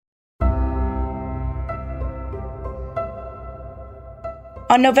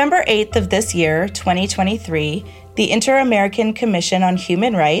On November 8th of this year, 2023, the Inter-American Commission on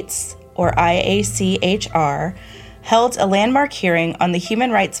Human Rights, or IACHR, held a landmark hearing on the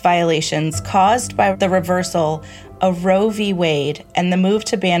human rights violations caused by the reversal of Roe v. Wade and the move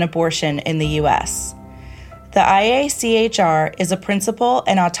to ban abortion in the U.S. The IACHR is a principal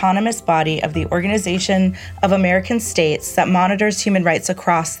and autonomous body of the Organization of American States that monitors human rights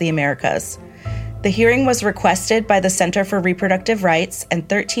across the Americas. The hearing was requested by the Center for Reproductive Rights and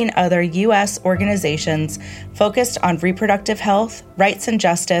 13 other U.S. organizations focused on reproductive health, rights and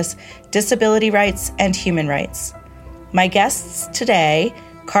justice, disability rights, and human rights. My guests today,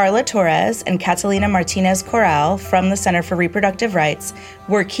 Karla Torres and Catalina Martinez Corral from the Center for Reproductive Rights,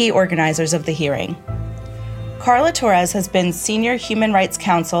 were key organizers of the hearing. Karla Torres has been Senior Human Rights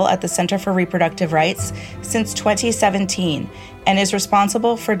Counsel at the Center for Reproductive Rights since 2017 and is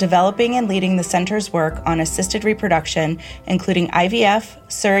responsible for developing and leading the center's work on assisted reproduction, including IVF,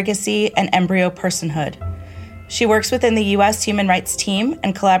 surrogacy, and embryo personhood. She works within the U.S. Human Rights team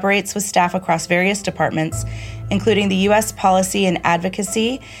and collaborates with staff across various departments, including the U.S. Policy and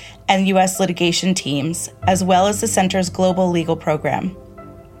Advocacy and U.S. Litigation teams, as well as the center's global legal program.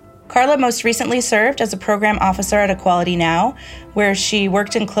 Karla most recently served as a program officer at Equality Now, where she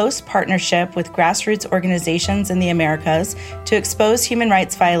worked in close partnership with grassroots organizations in the Americas to expose human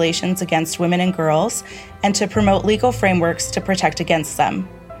rights violations against women and girls and to promote legal frameworks to protect against them.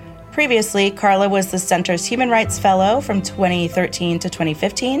 Previously, Karla was the center's Human Rights Fellow from 2013 to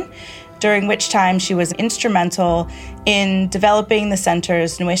 2015, during which time she was instrumental in developing the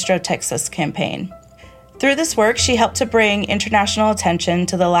center's Nuestro Texas campaign. Through this work, she helped to bring international attention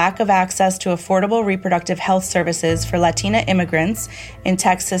to the lack of access to affordable reproductive health services for Latina immigrants in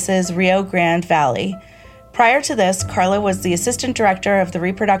Texas's Rio Grande Valley. Prior to this, Karla was the Assistant Director of the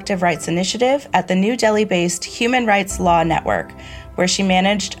Reproductive Rights Initiative at the New Delhi-based Human Rights Law Network, where she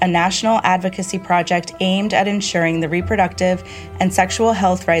managed a national advocacy project aimed at ensuring the reproductive and sexual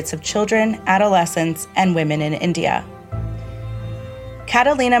health rights of children, adolescents, and women in India.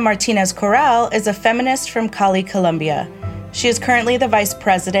 Catalina Martinez Corral is a feminist from Cali, Colombia. She is currently the Vice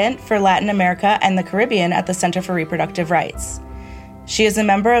President for Latin America and the Caribbean at the Center for Reproductive Rights. She is a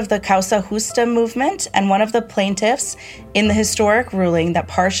member of the Causa Justa Movement and one of the plaintiffs in the historic ruling that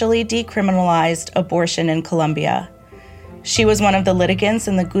partially decriminalized abortion in Colombia. She was one of the litigants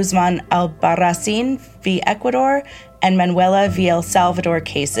in the Guzman Albarracin v. Ecuador and Manuela v. El Salvador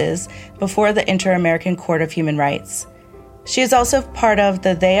cases before the Inter-American Court of Human Rights. She is also part of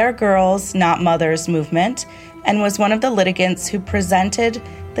the They Are Girls, Not Mothers movement and was one of the litigants who presented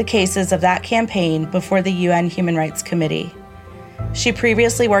the cases of that campaign before the UN Human Rights Committee. She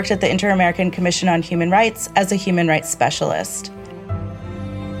previously worked at the Inter-American Commission on Human Rights as a human rights specialist.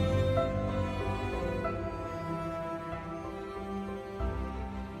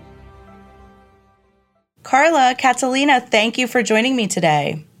 Karla, Catalina, thank you for joining me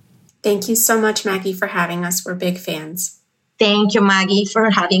today. Thank you so much, Maggie, for having us. We're big fans. Thank you, Maggie,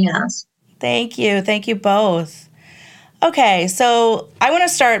 for having us. Thank you. Thank you both. Okay, so I want to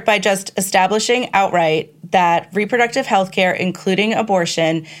start by just establishing outright that reproductive health care, including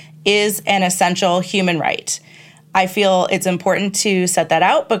abortion, is an essential human right. I feel it's important to set that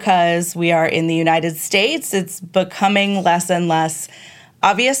out because we are in the United States. It's becoming less and less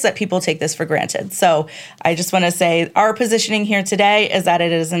obvious that people take this for granted. So I just want to say our positioning here today is that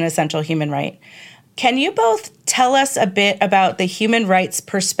it is an essential human right. Can you both tell us a bit about the human rights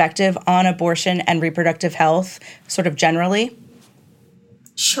perspective on abortion and reproductive health, sort of generally?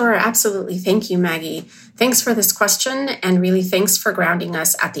 Sure, absolutely. Thank you, Maggie. Thanks for this question, and really thanks for grounding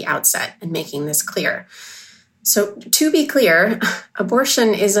us at the outset and making this clear. So to be clear,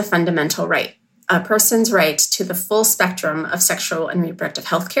 abortion is a fundamental right. A person's right to the full spectrum of sexual and reproductive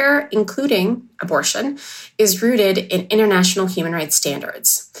health care, including abortion, is rooted in international human rights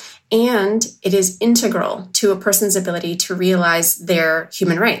standards. And it is integral to a person's ability to realize their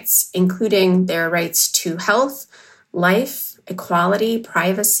human rights, including their rights to health, life, equality,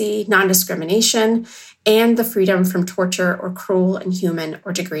 privacy, non-discrimination, and the freedom from torture or cruel, inhuman,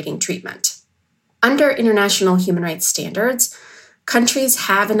 or degrading treatment. Under international human rights standards, countries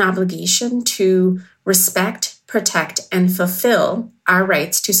have an obligation to respect, protect, and fulfill our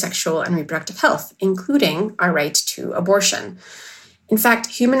rights to sexual and reproductive health, including our right to abortion. In fact,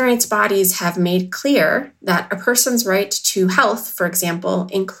 human rights bodies have made clear that a person's right to health, for example,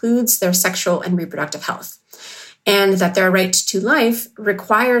 includes their sexual and reproductive health, and that their right to life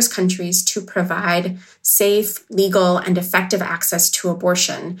requires countries to provide safe, legal, and effective access to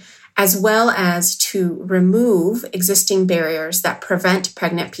abortion as well as to remove existing barriers that prevent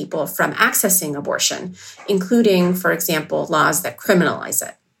pregnant people from accessing abortion, including, for example, laws that criminalize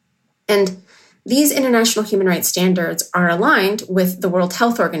it. And these international human rights standards are aligned with the World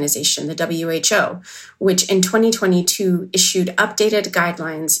Health Organization, the WHO, which in 2022 issued updated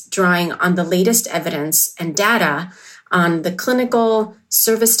guidelines drawing on the latest evidence and data on the clinical,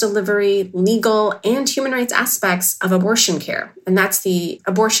 service delivery, legal, and human rights aspects of abortion care. And that's the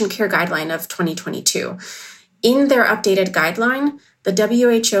Abortion Care Guideline of 2022. In their updated guideline, the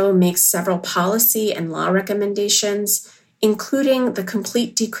WHO makes several policy and law recommendations, including the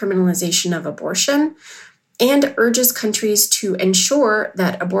complete decriminalization of abortion, and urges countries to ensure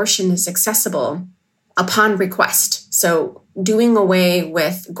that abortion is accessible upon request. So doing away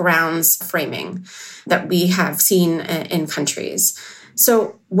with grounds framing that we have seen in countries.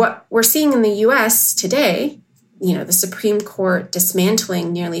 So what we're seeing in the U.S. today, the Supreme Court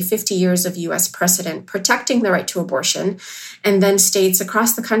dismantling nearly 50 years of U.S. precedent protecting the right to abortion, and then states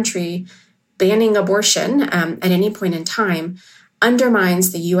across the country banning abortion at any point in time,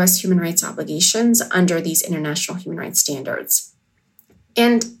 undermines the U.S. human rights obligations under these international human rights standards.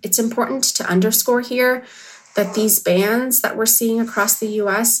 And it's important to underscore here that these bans that we're seeing across the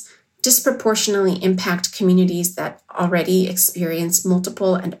U.S. disproportionately impact communities that already experience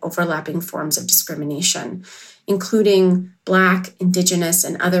multiple and overlapping forms of discrimination, including Black, Indigenous,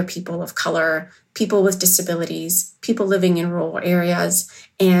 and other people of color, people with disabilities, people living in rural areas,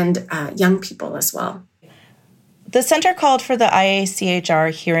 and young people as well. The Center called for the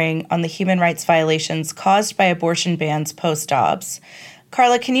IACHR hearing on the human rights violations caused by abortion bans post-Dobbs.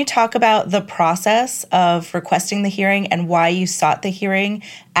 Karla, can you talk about the process of requesting the hearing and why you sought the hearing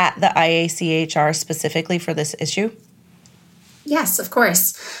at the IACHR specifically for this issue? Yes, of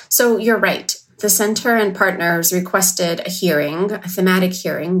course. So you're right. The Center and partners requested a thematic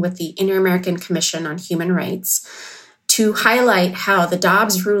hearing with the Inter-American Commission on Human Rights to highlight how the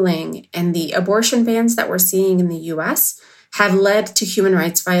Dobbs ruling and the abortion bans that we're seeing in the U.S. have led to human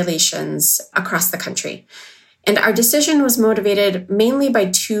rights violations across the country. And our decision was motivated mainly by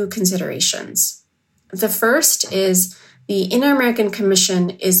two considerations. The first is the Inter-American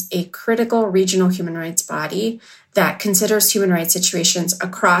Commission is a critical regional human rights body that considers human rights situations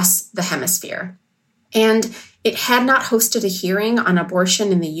across the hemisphere. And it had not hosted a hearing on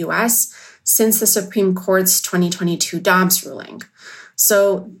abortion in the U.S. since the Supreme Court's 2022 Dobbs ruling.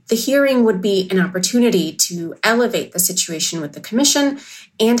 So the hearing would be an opportunity to elevate the situation with the Commission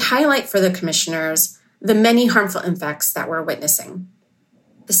and highlight for the commissioners the many harmful impacts that we're witnessing.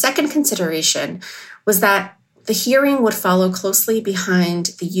 The second consideration was that the hearing would follow closely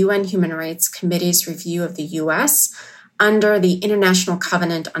behind the UN Human Rights Committee's review of the U.S. under the International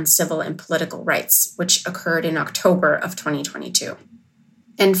Covenant on Civil and Political Rights, which occurred in October of 2022.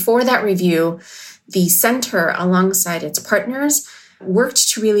 And for that review, the Center, alongside its partners, worked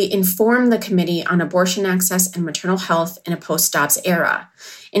to really inform the committee on abortion access and maternal health in a post-Dobbs era.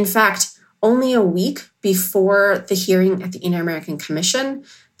 In fact, only a week before the hearing at the Inter-American Commission,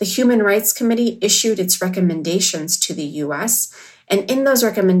 the Human Rights Committee issued its recommendations to the U.S., and in those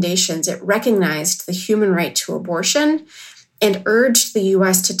recommendations, it recognized the human right to abortion and urged the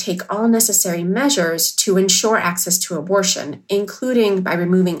U.S. to take all necessary measures to ensure access to abortion, including by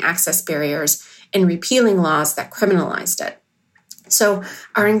removing access barriers and repealing laws that criminalized it. So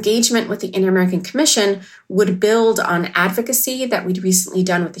our engagement with the Inter-American Commission would build on advocacy that we'd recently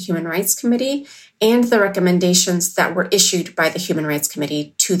done with the Human Rights Committee and the recommendations that were issued by the Human Rights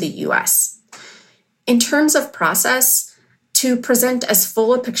Committee to the U.S. In terms of process, to present as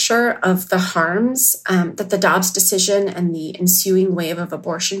full a picture of the harms that the Dobbs decision and the ensuing wave of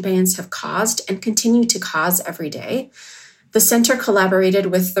abortion bans have caused and continue to cause every day, the Center collaborated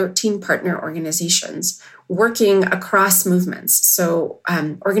with 13 partner organizations working across movements. So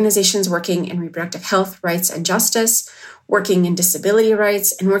organizations working in reproductive health, rights, and justice, working in disability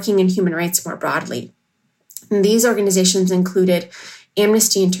rights, and working in human rights more broadly. And these organizations included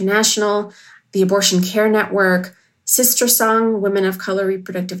Amnesty International, the Abortion Care Network, Sister Song, Women of Color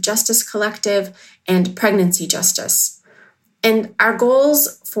Reproductive Justice Collective, and Pregnancy Justice. And our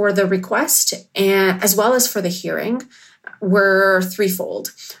goals for the request, as well as for the hearing, were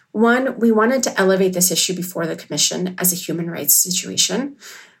threefold. One, we wanted to elevate this issue before the Commission as a human rights situation.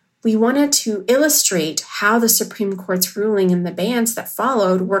 We wanted to illustrate how the Supreme Court's ruling and the bans that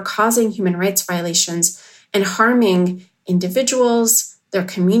followed were causing human rights violations and harming individuals, their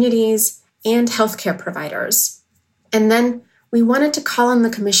communities, and healthcare providers. And then we wanted to call on the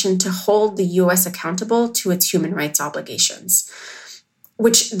Commission to hold the U.S. accountable to its human rights obligations,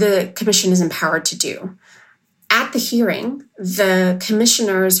 which the Commission is empowered to do. At the hearing, the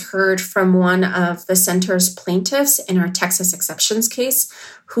commissioners heard from one of the center's plaintiffs in our Texas exceptions case,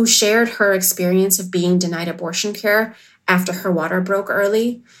 who shared her experience of being denied abortion care after her water broke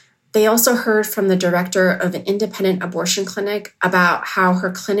early. They also heard from the director of an independent abortion clinic about how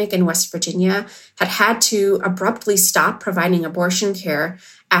her clinic in West Virginia had to abruptly stop providing abortion care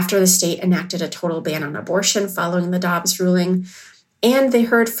after the state enacted a total ban on abortion following the Dobbs ruling. And they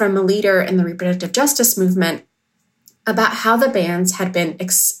heard from a leader in the reproductive justice movement about how the bans had been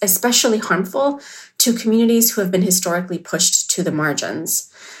especially harmful to communities who have been historically pushed to the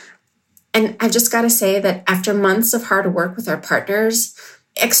margins. And I've just got to say that after months of hard work with our partners,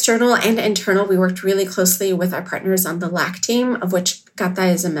 external and internal, we worked really closely with our partners on the LAC team, of which Cata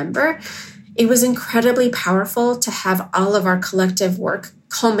is a member. It was incredibly powerful to have all of our collective work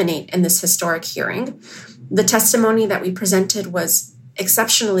culminate in this historic hearing. The testimony that we presented was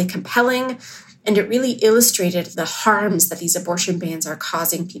exceptionally compelling, and it really illustrated the harms that these abortion bans are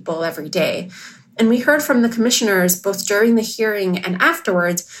causing people every day. And we heard from the commissioners, both during the hearing and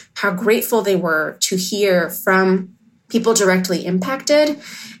afterwards, how grateful they were to hear from people directly impacted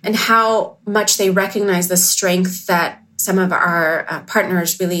and how much they recognize the strength that some of our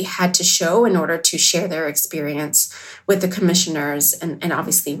partners really had to show in order to share their experience with the commissioners and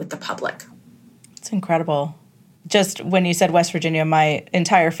obviously with the public. It's incredible. Just when you said West Virginia, my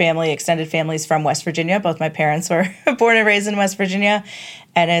entire family, extended families from West Virginia, both my parents were born and raised in West Virginia,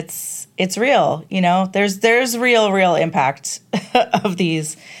 and it's real. You know, there's real impact of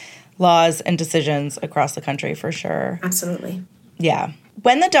these laws and decisions across the country for sure. Absolutely. Yeah.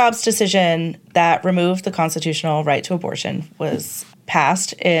 When the Dobbs decision that removed the constitutional right to abortion was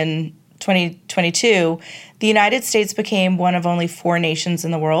passed in 2022, the United States became one of only 4 nations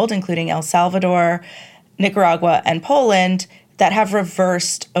in the world, including El Salvador, Nicaragua, and Poland, that have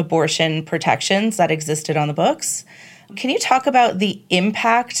reversed abortion protections that existed on the books. Can you talk about the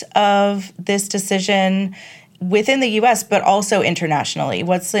impact of this decision within the U.S., but also internationally?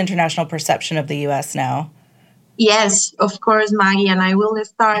 What's the international perception of the U.S. now? Yes, of course, Maggie, and I will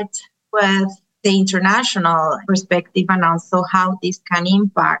start with the international perspective and also how this can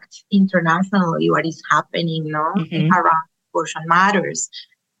impact internationally what is happening around abortion matters.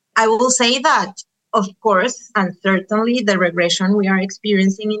 I will say that, of course, and certainly the regression we are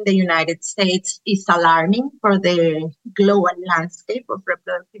experiencing in the United States is alarming for the global landscape of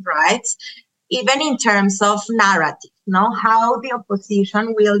reproductive rights, even in terms of narrative, how the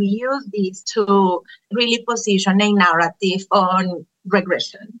opposition will use this to really position a narrative on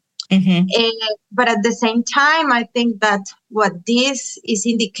regression. But at the same time, I think that what this is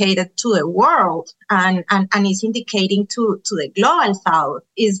indicated to the world and is indicating to the global South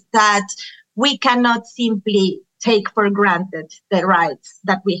is that we cannot simply take for granted the rights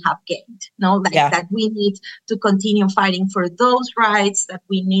that we have gained. That we need to continue fighting for those rights, that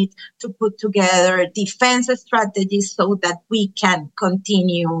we need to put together defense strategies so that we can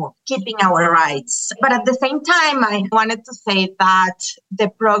continue keeping our rights. But at the same time, I wanted to say that the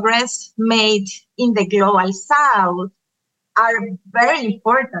progress made in the global South are very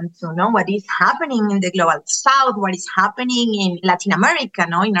important to know what is happening in the global South, what is happening in Latin America,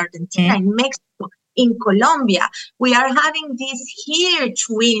 in Argentina, in Mexico, in Colombia. We are having these huge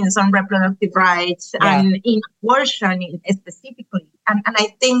wins on reproductive rights and in abortion specifically. And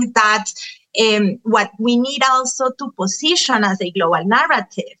I think that what we need also to position as a global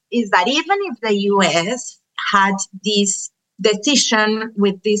narrative is that even if the U.S. had this decision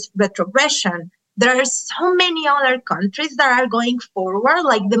with this retrogression, there are so many other countries that are going forward,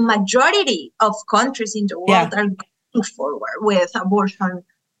 like the majority of countries in the world are going forward with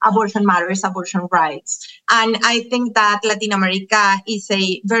abortion matters, abortion rights. And I think that Latin America is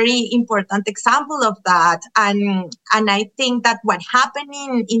a very important example of that. And I think that what happened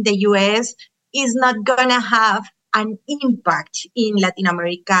in the U.S. is not going to have an impact in Latin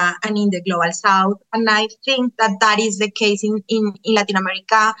America and in the global South. And I think that is the case in Latin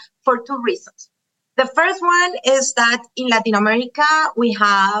America for 2 reasons. The first one is that in Latin America, we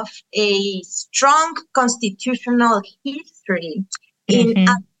have a strong constitutional history in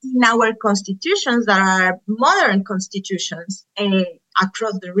our constitutions that are modern constitutions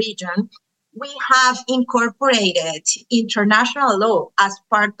across the region. We have incorporated international law as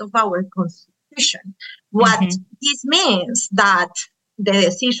part of our constitution. What this means that the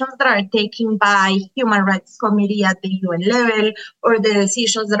decisions that are taken by Human Rights Committee at the UN level, or the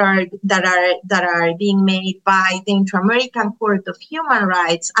decisions that are being made by the Inter-American Court of Human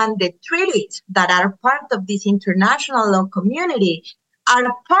Rights and the treaties that are part of this international law community,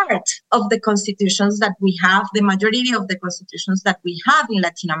 are part of the constitutions that we have, the majority of the constitutions that we have in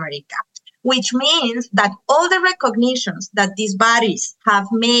Latin America. which means that all the recognitions that these bodies have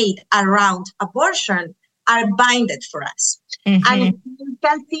made around abortion are binded for us. And you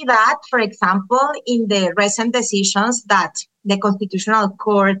can see that, for example, in the recent decisions that the Constitutional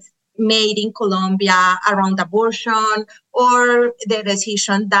Court made in Colombia around abortion, or the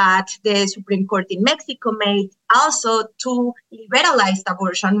decision that the Supreme Court in Mexico made also to liberalize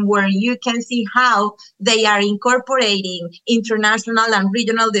abortion, where you can see how they are incorporating international and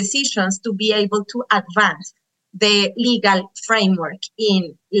regional decisions to be able to advance the legal framework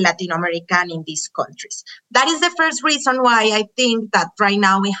in Latin America and in these countries. That is the first reason why I think that right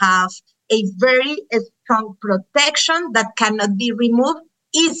now we have a very strong protection that cannot be removed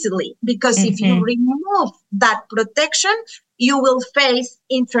easily, because if you remove that protection, you will face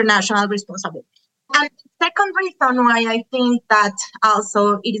international responsibility. And second reason why I think that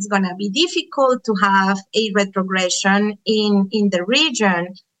also it is going to be difficult to have a retrogression in the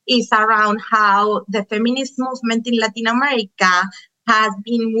region is around how the feminist movement in Latin America has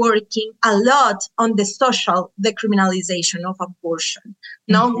been working a lot on the social decriminalization of abortion.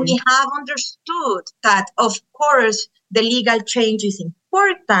 Now, we have understood that, of course, the legal change is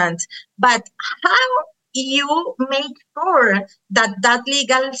important, but how you make sure that that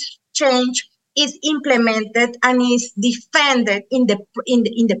legal change is implemented and is defended in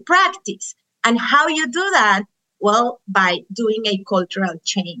the practice, and how you do that? Well, by doing a cultural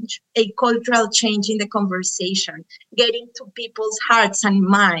change in the conversation, getting to people's hearts and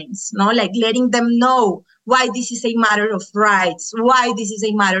minds, like letting them know why this is a matter of rights, why this is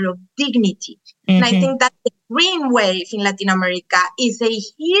a matter of dignity. And I think that the green wave in Latin America is a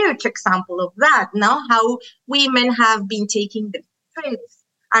huge example of that. Now, how women have been taking the streets,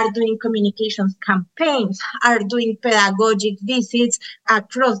 are doing communications campaigns, are doing pedagogic visits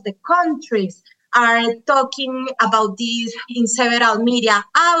across the countries, are talking about these in several media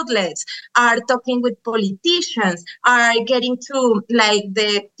outlets, are talking with politicians, are getting to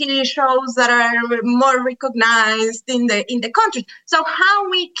the TV shows that are more recognized in the country. So how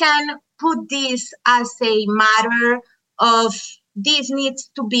we can put this as a matter of this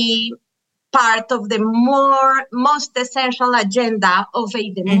needs to be part of the most essential agenda of a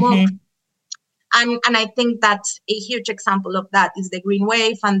democracy. And I think that's a huge example of that is the Green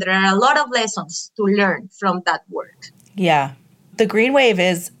Wave, and there are a lot of lessons to learn from that work. Yeah. The Green Wave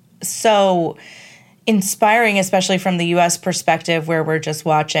is so inspiring, especially from the U.S. perspective, where we're just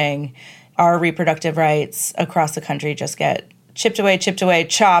watching our reproductive rights across the country just get chipped away,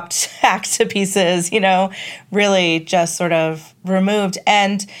 chopped, hacked to pieces, really just sort of removed.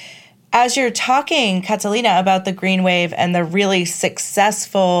 And as you're talking, Catalina, about the Green Wave and the really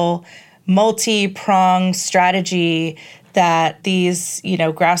successful multi-pronged strategy that these,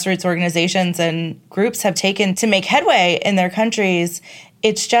 grassroots organizations and groups have taken to make headway in their countries,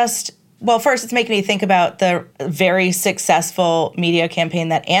 it's just, well, first, it's making me think about the very successful media campaign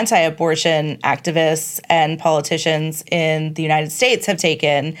that anti-abortion activists and politicians in the United States have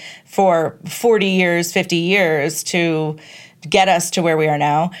taken for 40 years, 50 years to get us to where we are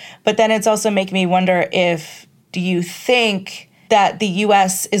now. But then it's also making me wonder do you think that the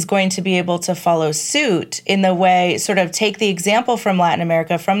U.S. is going to be able to follow suit in the way, sort of take the example from Latin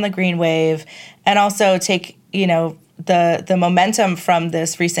America, from the Green Wave, and also take, the momentum from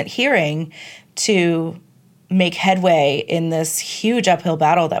this recent hearing to make headway in this huge uphill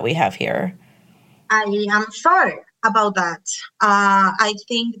battle that we have here? I am sure about that. I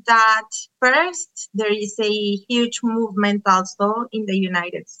think that first, there is a huge movement also in the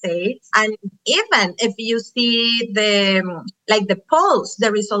United States. And even if you see the polls,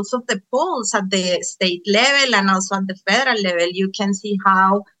 the results of the polls at the state level and also at the federal level, you can see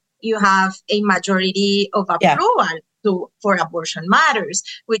how you have a majority of approval for abortion matters,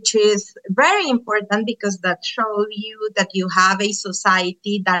 which is very important because that shows you that you have a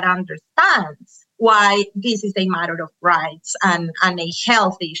society that understands why this is a matter of rights and a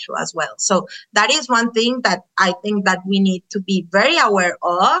health issue as well. So that is one thing that I think that we need to be very aware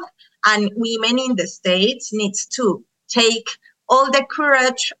of, and women in the States needs to take all the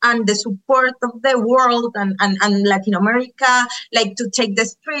courage and the support of the world and Latin America, to take the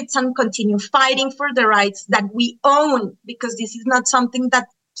streets and continue fighting for the rights that we own, because this is not something that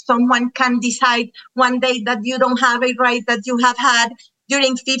someone can decide one day that you don't have a right that you have had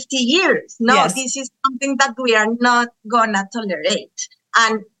during 50 years. No, yes. This is something that we are not gonna tolerate.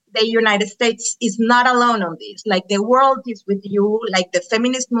 And the United States is not alone on this. The world is with you, the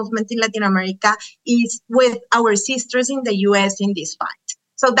feminist movement in Latin America is with our sisters in the U.S. in this fight.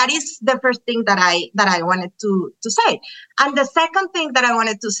 So that is the first thing that I wanted to say. And the second thing that I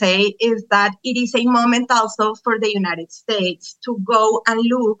wanted to say is that it is a moment also for the United States to go and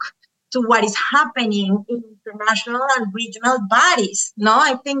look to what is happening in international and regional bodies. No,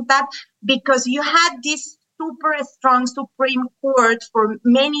 I think that because you had this super strong Supreme Court for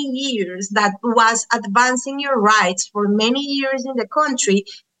many years that was advancing your rights for many years in the country,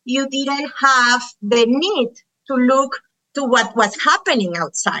 you didn't have the need to look to what was happening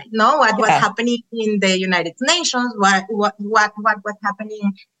outside, no? What was happening in the United Nations, what was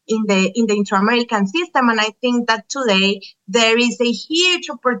happening in the Inter-American system. And I think that today there is a huge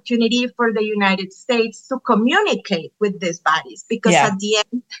opportunity for the United States to communicate with these bodies, because at the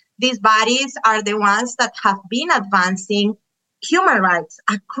end, these bodies are the ones that have been advancing human rights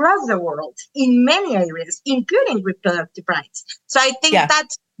across the world in many areas, including reproductive rights. So I think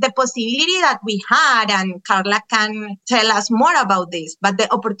that's the possibility that we had, and Karla can tell us more about this, but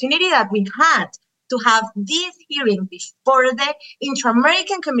the opportunity that we had to have this hearing before the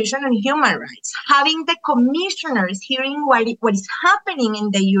Inter-American Commission on Human Rights, having the commissioners hearing what is happening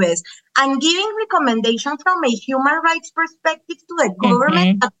in the U.S. and giving recommendations from a human rights perspective to the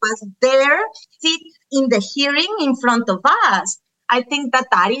government that was there, sit in the hearing in front of us. I think that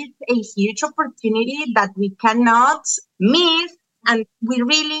is a huge opportunity that we cannot miss, and we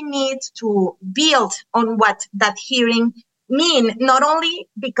really need to build on what that hearing mean, not only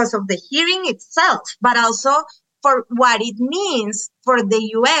because of the hearing itself, but also for what it means for the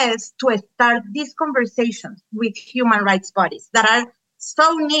U.S. to start these conversations with human rights bodies that are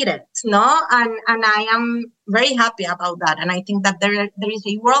so needed, no? And I am very happy about that. And I think that there is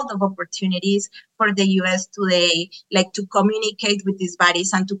a world of opportunities for the U.S. today, like to communicate with these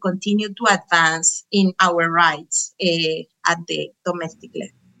bodies and to continue to advance in our rights at the domestic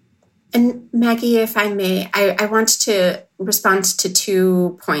level. And Maggie, if I may, I want to respond to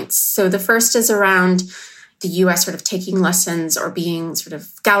 2 points. So the first is around the U.S. sort of taking lessons or being sort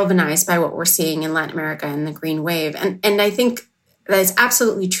of galvanized by what we're seeing in Latin America and the Green Wave. And I think that is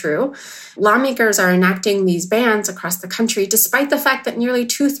absolutely true. Lawmakers are enacting these bans across the country, despite the fact that nearly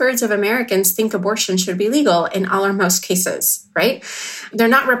 2/3 of Americans think abortion should be legal in all or most cases, right? They're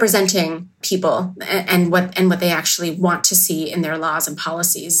not representing people and what they actually want to see in their laws and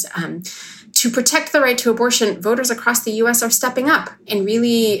policies. To protect the right to abortion, voters across the U.S. are stepping up in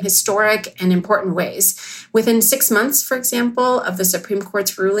really historic and important ways. Within 6 months, for example, of the Supreme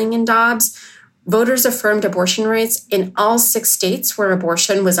Court's ruling in Dobbs, voters affirmed abortion rights in all 6 states where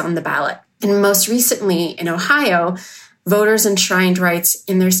abortion was on the ballot. And most recently in Ohio, voters enshrined rights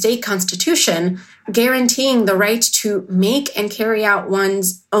in their state constitution, guaranteeing the right to make and carry out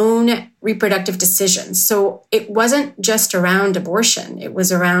one's own reproductive decisions. So it wasn't just around abortion. It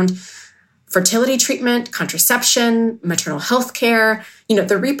was around fertility treatment, contraception, maternal health care.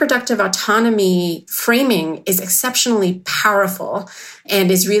 The reproductive autonomy framing is exceptionally powerful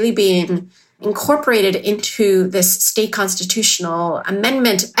and is really being incorporated into this state constitutional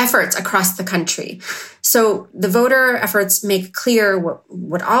amendment efforts across the country. So the voter efforts make clear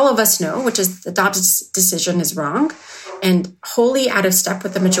what all of us know, which is the Dobbs decision is wrong and wholly out of step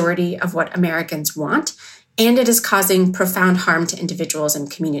with the majority of what Americans want, and it is causing profound harm to individuals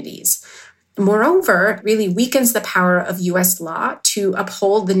and communities. Moreover, it really weakens the power of U.S. law to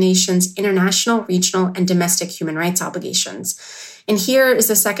uphold the nation's international, regional, and domestic human rights obligations. And here is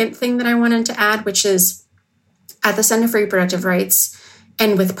the second thing that I wanted to add, which is at the Center for Reproductive Rights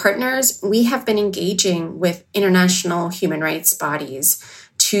and with partners, we have been engaging with international human rights bodies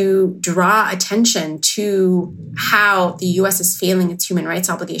to draw attention to how the U.S. is failing its human rights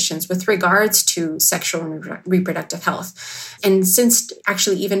obligations with regards to sexual and reproductive health. And since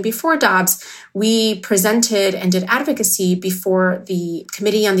actually even before Dobbs, we presented and did advocacy before the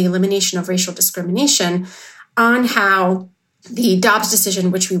Committee on the Elimination of Racial Discrimination on how the Dobbs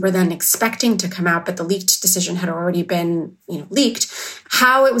decision, which we were then expecting to come out, but the leaked decision had already been leaked,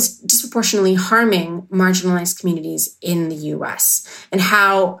 how it was disproportionately harming marginalized communities in the U.S. and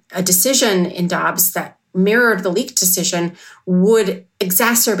how a decision in Dobbs that mirrored the leaked decision would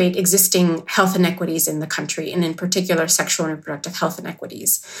exacerbate existing health inequities in the country, and in particular, sexual and reproductive health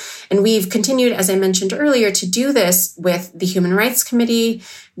inequities. And we've continued, as I mentioned earlier, to do this with the Human Rights Committee.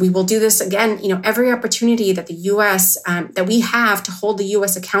 We will do this again, every opportunity that the U.S., that we have to hold the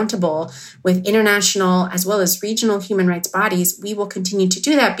U.S. accountable with international as well as regional human rights bodies, we will continue to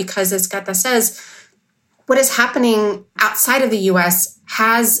do that because, as Gata says, what is happening outside of the U.S.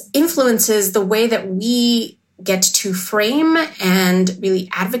 influences the way that we get to frame and really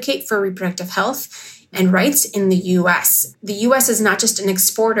advocate for reproductive health and rights in the U.S. The U.S. is not just an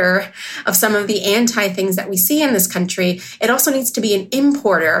exporter of some of the anti-things that we see in this country. It also needs to be an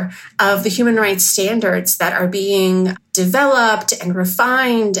importer of the human rights standards that are being developed and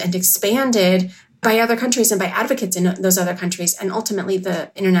refined and expanded by other countries and by advocates in those other countries, and ultimately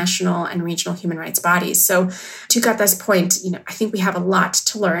the international and regional human rights bodies. So to Katha's point, I think we have a lot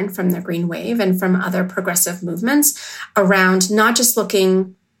to learn from the Green Wave and from other progressive movements around not just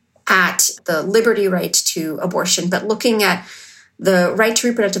looking at the liberty right to abortion, but looking at the right to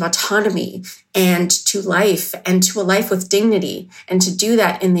reproductive autonomy and to life and to a life with dignity, and to do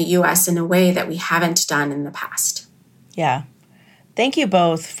that in the U.S. in a way that we haven't done in the past. Yeah. Thank you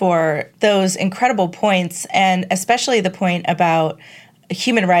both for those incredible points, and especially the point about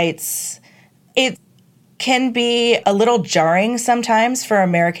human rights. It can be a little jarring sometimes for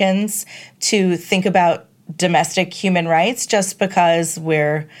Americans to think about domestic human rights just because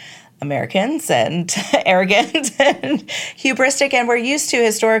we're Americans and arrogant and hubristic, and we're used to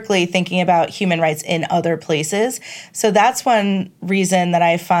historically thinking about human rights in other places. So that's one reason that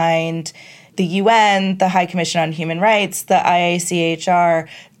I find the UN, the High Commission on Human Rights, the IACHR,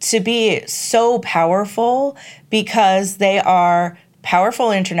 to be so powerful, because they are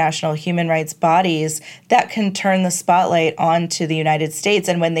powerful international human rights bodies that can turn the spotlight onto the United States.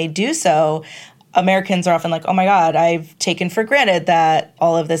 And when they do so, Americans are often like, oh my God, I've taken for granted that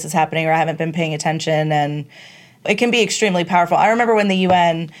all of this is happening, or I haven't been paying attention. And it can be extremely powerful. I remember when the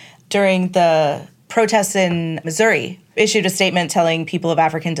UN, during the protests in Missouri, issued a statement telling people of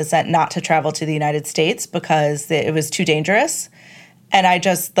African descent not to travel to the United States because it was too dangerous. And I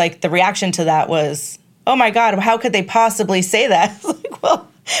just, the reaction to that was, oh my God, how could they possibly say that? Well,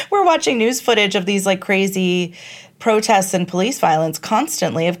 we're watching news footage of these crazy protests and police violence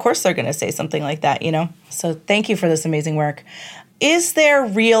constantly. Of course they're going to say something like that, So thank you for this amazing work. Is there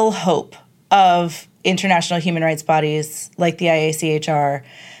real hope of international human rights bodies like the IACHR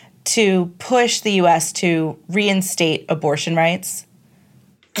to push the U.S. to reinstate abortion rights?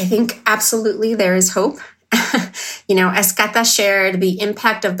 I think absolutely there is hope. As Katha shared, the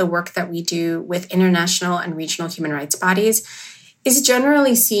impact of the work that we do with international and regional human rights bodies is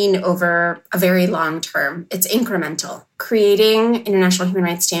generally seen over a very long term. It's incremental. Creating international human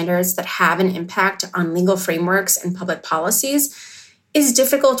rights standards that have an impact on legal frameworks and public policies is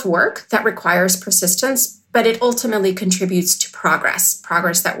difficult work that requires persistence, but it ultimately contributes to progress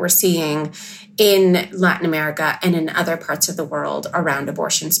that we're seeing in Latin America and in other parts of the world around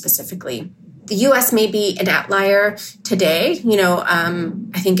abortion specifically. The U.S. may be an outlier today.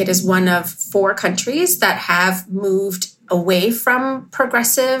 I think it is one of 4 countries that have moved away from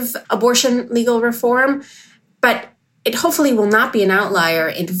progressive abortion legal reform, but it hopefully will not be an outlier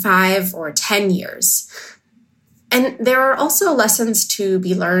in 5 or 10 years. And there are also lessons to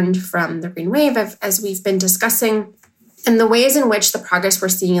be learned from the Green Wave, as we've been discussing, and the ways in which the progress we're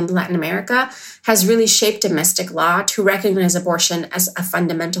seeing in Latin America has really shaped domestic law to recognize abortion as a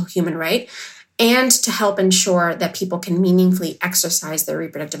fundamental human right and to help ensure that people can meaningfully exercise their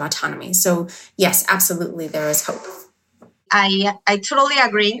reproductive autonomy. So yes, absolutely, there is hope. I totally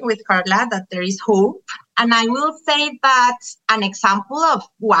agree with Karla that there is hope. And I will say that an example of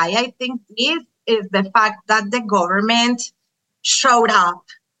why I think this is the fact that the government showed up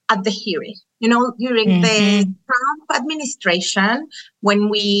at the hearing. During the Trump administration, when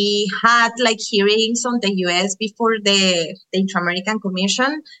we had hearings on the U.S. before the Inter-American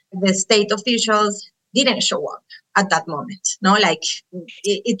Commission, the state officials didn't show up at that moment.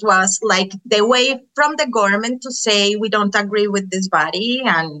 It was the way from the government to say, we don't agree with this body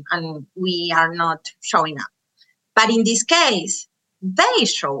and we are not showing up. But in this case, they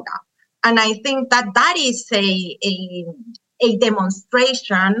showed up. And I think that is a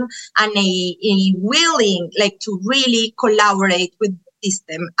demonstration and a willing, to really collaborate with the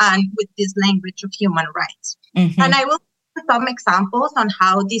system and with this language of human rights. And I will give some examples on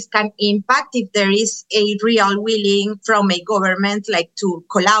how this can impact if there is a real willing from a government, to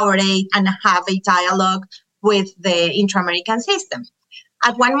collaborate and have a dialogue with the inter-American system.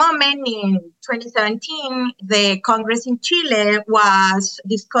 At one moment in 2017, the Congress in Chile was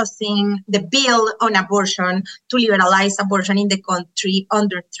discussing the bill on abortion to liberalize abortion in the country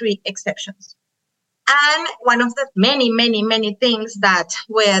under 3 exceptions. And one of the many, many, many things that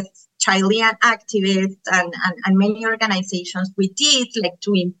with Chilean activists and many organizations we did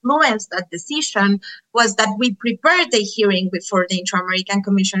to influence that decision was that we prepared the hearing before the Inter-American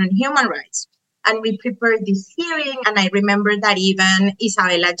Commission on Human Rights. And we prepared this hearing, and I remember that even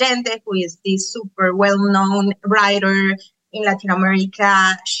Isabel Allende, who is this super well-known writer in Latin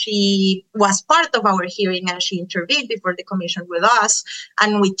America, she was part of our hearing and she intervened before the commission with us.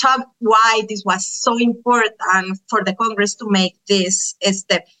 And we talked why this was so important for the Congress to make this a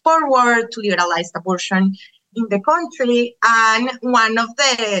step forward to liberalize abortion in the country. And one of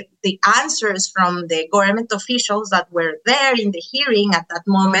the answers from the government officials that were there in the hearing at that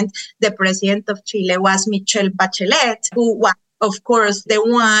moment, the president of Chile was Michelle Bachelet, who was, of course, the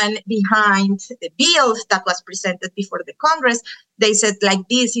one behind the bill that was presented before the Congress. They said, like,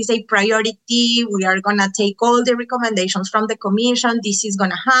 this is a priority. We are going to take all the recommendations from the commission. This is going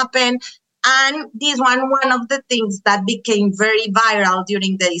to happen. And this one of the things that became very viral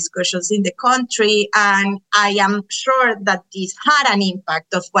during the discussions in the country. And I am sure that this had an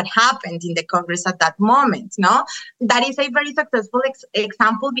impact of what happened in the Congress at that moment. No, that is a very successful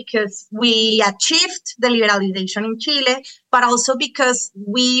example because we achieved the liberalization in Chile, but also because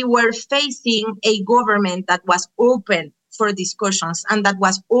we were facing a government that was open for discussions and that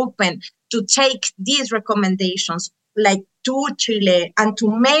was open to take these recommendations like to Chile and to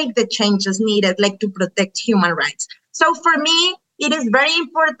make the changes needed, like to protect human rights. So for me, it is very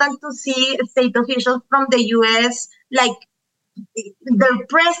important to see state officials from the U.S., like their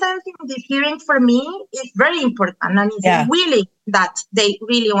presence in this hearing for me is very important, and it's willing that they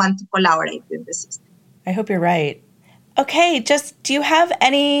really want to collaborate with the system. I hope you're right. Okay, do you have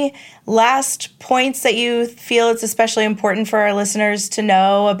any last points that you feel it's especially important for our listeners to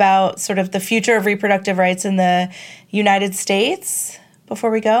know about sort of the future of reproductive rights in the United States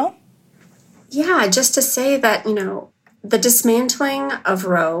before we go? Yeah, just to say that, the dismantling of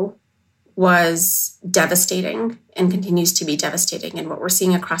Roe was devastating and continues to be devastating. And what we're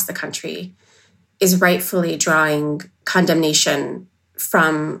seeing across the country is rightfully drawing condemnation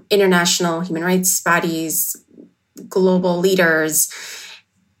from international human rights bodies, global leaders.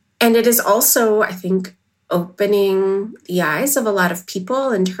 And it is also, I think, opening the eyes of a lot of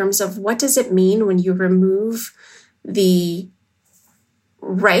people in terms of what does it mean when you remove the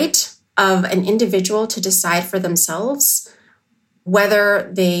right of an individual to decide for themselves whether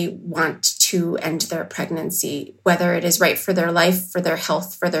they want to end their pregnancy, whether it is right for their life, for their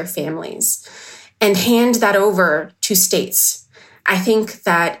health, for their families, and hand that over to states. I think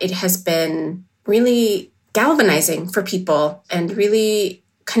that it has been really galvanizing for people and really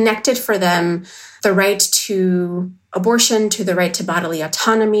connected for them the right to abortion, to the right to bodily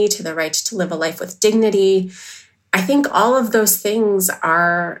autonomy, to the right to live a life with dignity. I think all of those things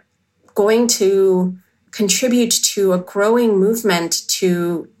are going to contribute to a growing movement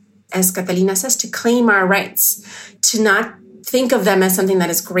to, as Catalina says, to claim our rights, to not think of them as something that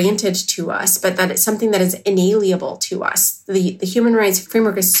is granted to us, but that it's something that is inalienable to us. The human rights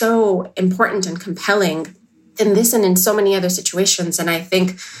framework is so important and compelling in this and in so many other situations. And I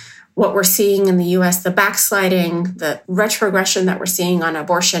think what we're seeing in the U.S., the backsliding, the retrogression that we're seeing on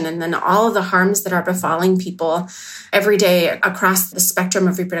abortion, and then all of the harms that are befalling people every day across the spectrum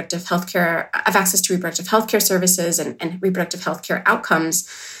of reproductive healthcare, of access to reproductive healthcare services and reproductive healthcare outcomes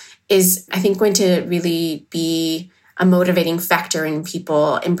is, I think, going to really be a motivating factor in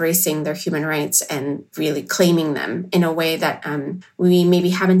people embracing their human rights and really claiming them in a way that we maybe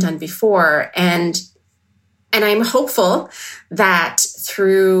haven't done before. And I'm hopeful that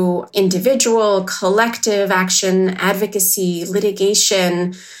through individual, collective action, advocacy,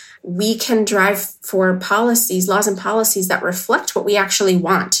 litigation, we can drive for policies, laws and policies that reflect what we actually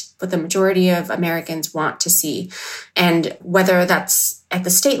want, what the majority of Americans want to see. And whether that's at the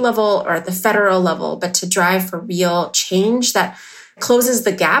state level or at the federal level, but to drive for real change that closes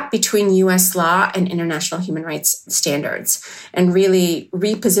the gap between U.S. law and international human rights standards and really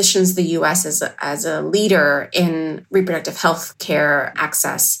repositions the U.S. as a leader in reproductive health care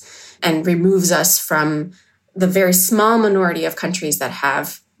access and removes us from the very small minority of countries that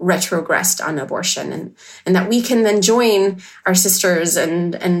have retrogressed on abortion, and that we can then join our sisters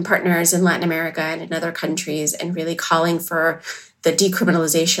and partners in Latin America and in other countries and really calling for the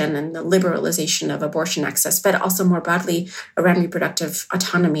decriminalization and the liberalization of abortion access, but also more broadly around reproductive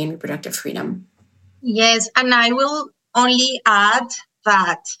autonomy and reproductive freedom. Yes, and I will only add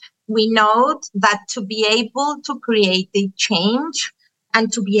that we note that to be able to create a change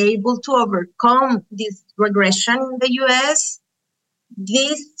and to be able to overcome this regression in the U.S.,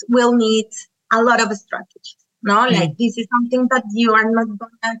 this will need a lot of strategies. No, like this is something that you are not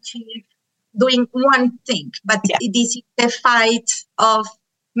going to achieve doing one thing, but this is the fight of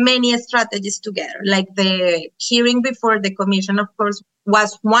many strategies together. Like the hearing before the commission, of course,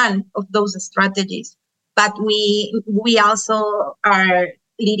 was one of those strategies. But we also are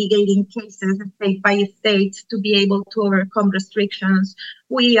litigating cases state by state to be able to overcome restrictions.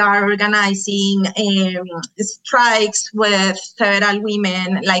 We are organizing strikes with several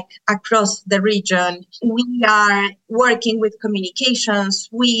women like across the region. We are working with communications.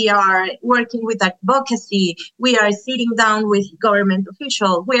 We are working with advocacy. We are sitting down with government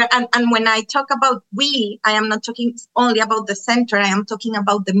officials. And when I talk about we, I am not talking only about the center. I am talking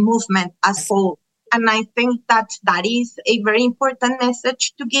about the movement as a whole. And I think that is a very important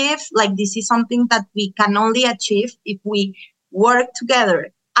message to give. Like, this is something that we can only achieve if we work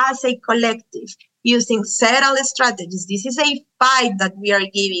together as a collective using several strategies. This is a fight that we are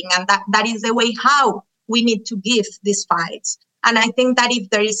giving, and that is the way how we need to give these fights. And I think that if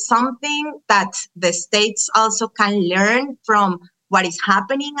there is something that the states also can learn from what is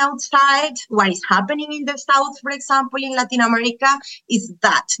happening outside, what is happening in the South, for example, in Latin America, is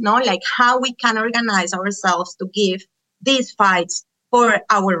that, like how we can organize ourselves to give these fights for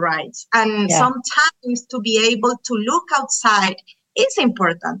our rights. And sometimes to be able to look outside is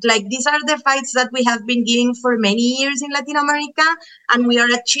important. Like, these are the fights that we have been giving for many years in Latin America, and we are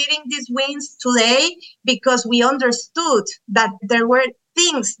achieving these wins today because we understood that there were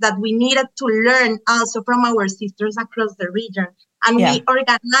things that we needed to learn also from our sisters across the region. And we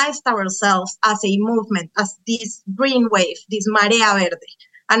organized ourselves as a movement, as this green wave, this marea verde.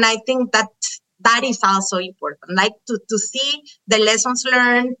 And I think that is also important, like to see the lessons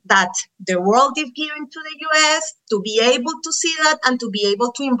learned that the world is giving to the U.S., to be able to see that and to be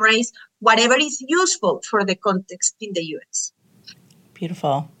able to embrace whatever is useful for the context in the U.S.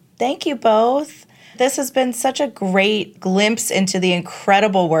 Beautiful. Thank you both. This has been such a great glimpse into the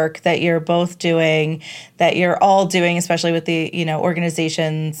incredible work that you're both doing, that you're all doing, especially with the,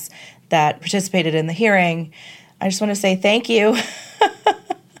 organizations that participated in the hearing. I just want to say thank you.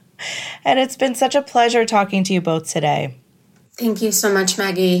 And it's been such a pleasure talking to you both today. Thank you so much,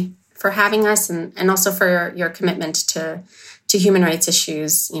 Maggie, for having us and also for your commitment to human rights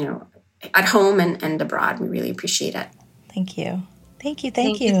issues, at home and abroad. We really appreciate it. Thank you. Thank you.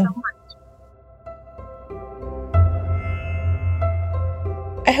 Thank you so much.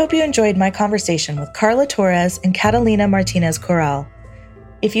 I hope you enjoyed my conversation with Karla Torres and Catalina Martinez Corral.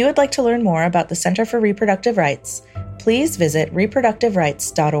 If you would like to learn more about the Center for Reproductive Rights, please visit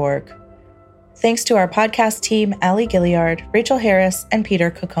reproductiverights.org. Thanks to our podcast team, Ali Gilliard, Rachel Harris, and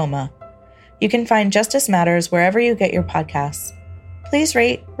Peter Kokoma. You can find Justice Matters wherever you get your podcasts. Please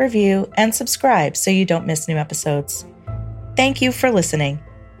rate, review, and subscribe so you don't miss new episodes. Thank you for listening,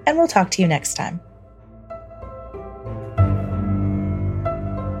 and we'll talk to you next time.